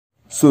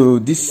So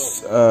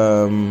this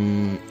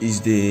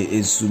is the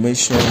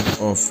exhumation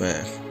of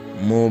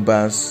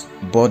Mohbad's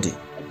body.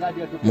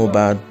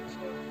 Mohbad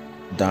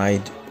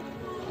died.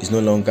 It's no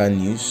longer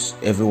news.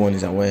 Everyone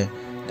is aware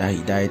that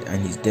he died,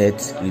 and his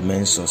death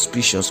remains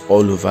suspicious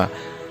all over,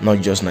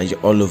 not just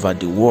Nigeria, all over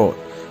the world.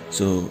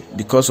 So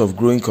because of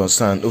growing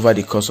concern over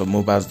the cause of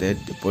Mohbad's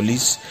death, the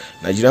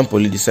Nigerian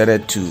police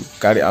decided to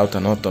carry out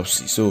an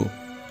autopsy. So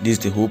this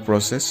is the whole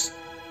process.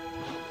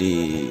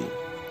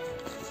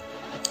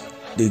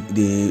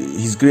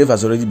 His grave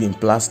has already been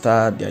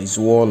plastered. There is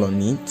wall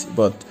on it,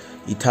 but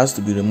it has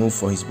to be removed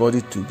for his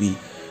body to be,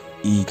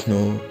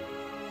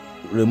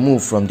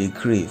 removed from the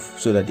grave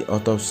so that the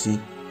autopsy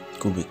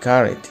could be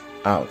carried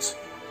out.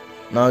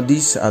 Now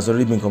this has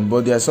already been completed,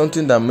 but there's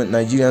something that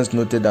Nigerians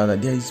noted down,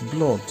 that there is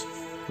blood,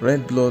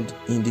 red blood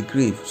in the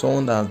grave.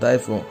 Someone that has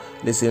died for,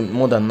 let's say,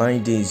 more than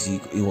 9 days,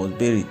 he was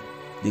buried.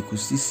 They could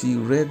still see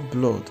red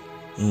blood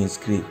in his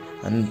grave,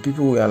 and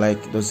people were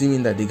like, does it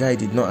mean that the guy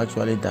did not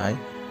actually die?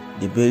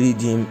 They buried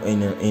him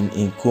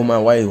in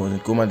coma. While he was in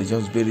coma, they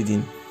just buried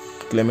him,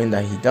 claiming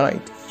that he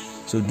died.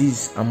 So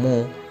these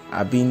among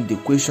have been the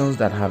questions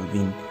that have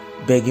been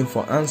begging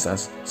for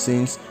answers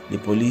since the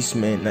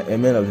policemen, a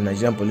man of the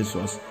Nigerian police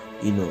was,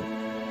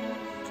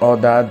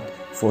 ordered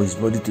for his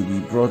body to be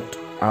brought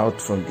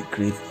out from the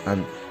grave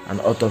and an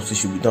autopsy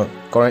should be done.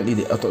 Currently,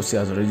 the autopsy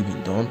has already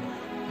been done.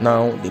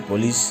 Now, the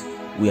police,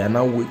 we are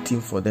now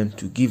waiting for them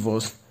to give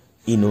us,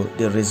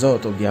 the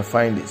result of their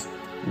findings.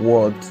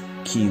 What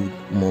killed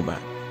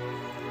Mohbad?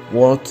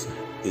 What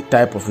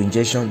type of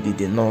injection did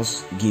the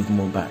nurse give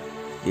Mohbad?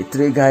 The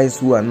 3 guys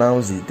who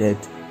announced his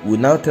death will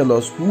now tell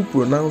us who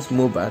pronounced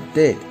Mohbad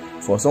dead.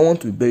 For someone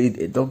to be buried,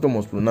 a doctor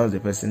must pronounce the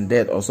person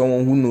dead, or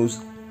someone who knows,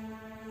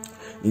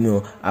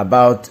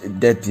 about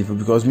dead people.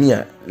 Because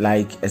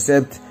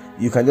except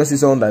you can just see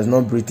someone that's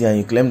not breathing and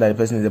you claim that the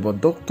person is dead,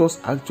 but doctors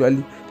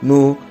actually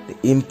know the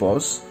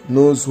impulse,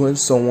 knows when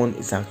someone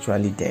is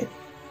actually dead.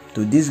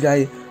 So this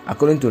guy,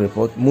 according to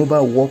report,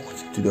 Mohbad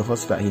walked to the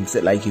hospital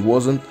himself, like he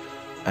wasn't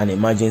an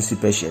emergency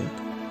patient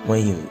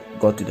when he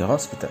got to the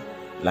hospital.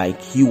 Like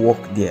he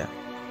walked there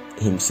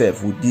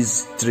himself with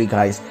these 3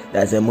 guys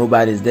that said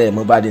Mohbad is dead,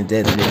 Mohbad is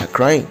dead, and they are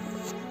crying.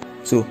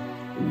 So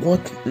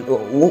what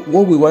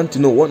we want to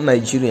know, what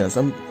Nigerians,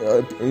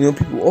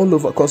 people all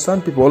over,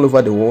 concerned people all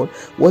over the world,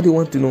 what they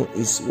want to know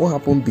is what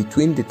happened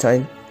between the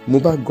time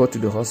Mohbad got to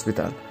the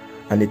hospital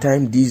and the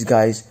time these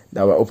guys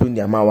that were opening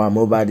their mouth,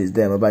 Mohbad is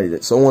there, Mohbad is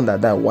there. Someone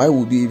that died, why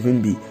would you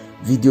even be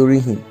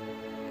videoing him?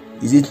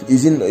 Is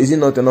it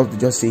not enough to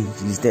just say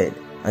he's dead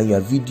and you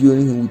are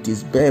videoing him with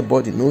his bare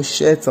body, no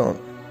shirts on,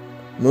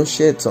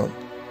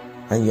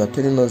 and you are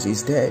telling us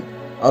he's dead?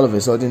 All of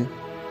a sudden,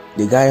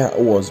 the guy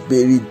was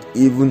buried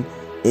even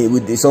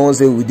with someone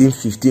said within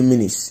 15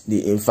 minutes.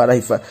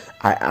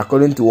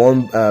 According to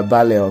one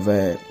BADMUS of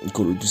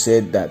Ikorodu,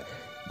 said that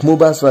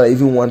Mohbad's father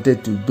even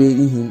wanted to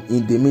bury him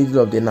in the middle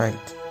of the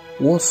night.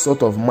 What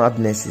sort of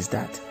madness is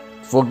that?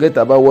 Forget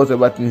about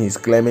whatever thing he's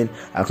claiming.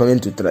 According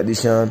to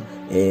tradition,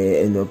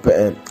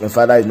 a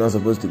father is not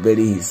supposed to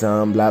bury his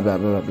son, blah blah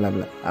blah blah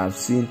blah. I've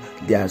seen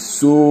there are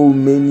so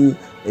many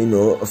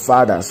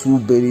fathers who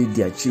bury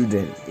their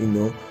children,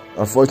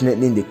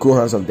 unfortunately in the cold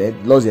hands of death,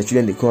 lost their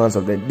children in the cold hands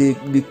of death.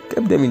 They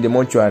kept them in the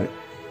mortuary.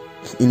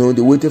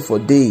 They waited for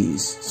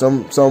days,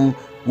 some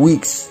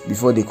weeks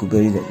before they could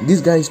bury them. This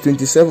guy is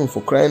 27,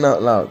 for crying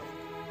out loud.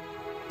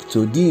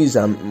 So these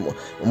are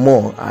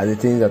more are the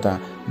things that are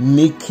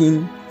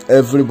making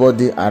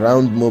everybody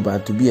around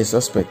Mohbad to be a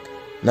suspect.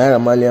 Naira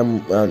Marley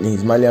and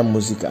his Marlian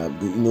music,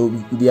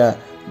 they are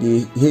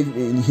the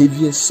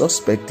heaviest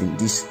suspect in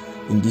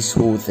this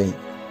whole thing.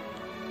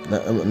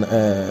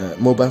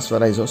 Mohbad's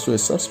father is also a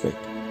suspect.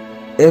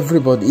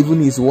 Everybody,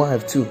 even his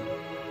wife too.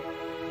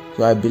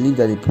 So I believe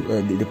that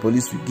the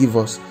police will give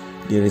us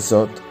the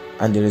result,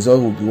 and the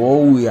result will be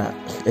what we are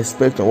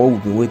expecting, what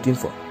we've been waiting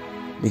for.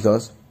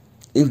 Because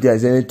if there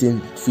is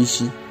anything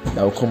fishy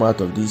that will come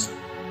out of this,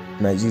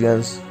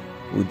 Nigerians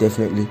will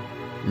definitely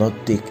not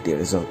take the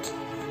result.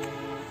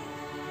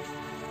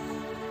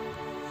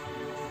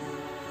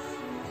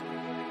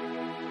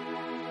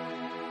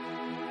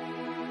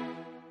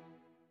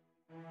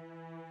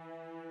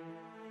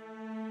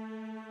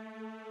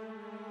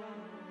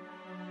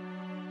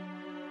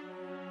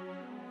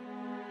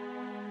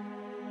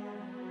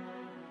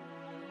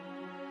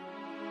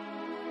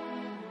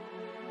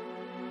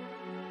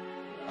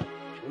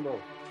 No.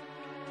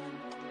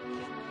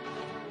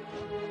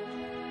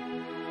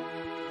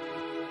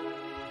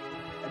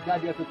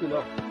 Dia tutu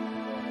lọ.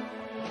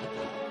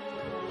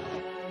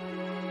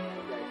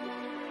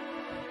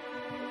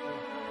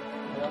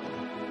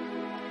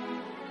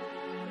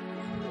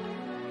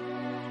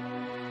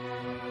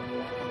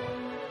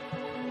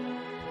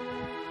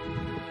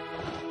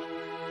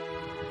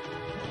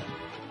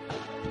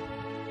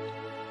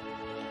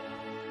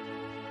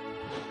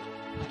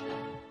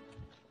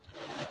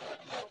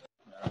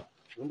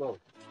 No.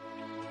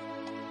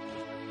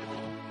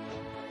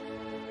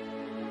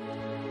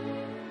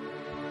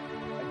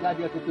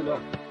 Dia tutu lọ.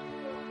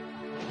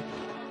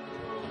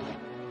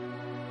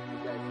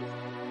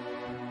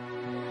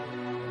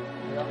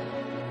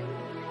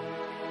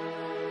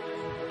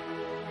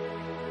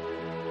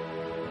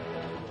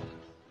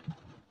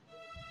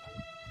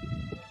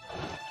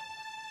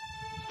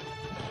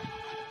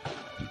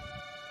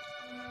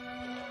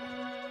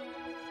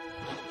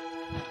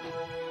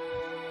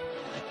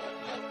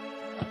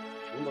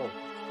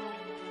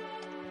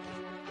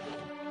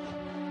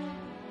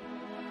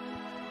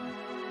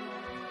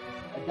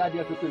 jáde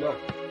ẹ tó pé lọ.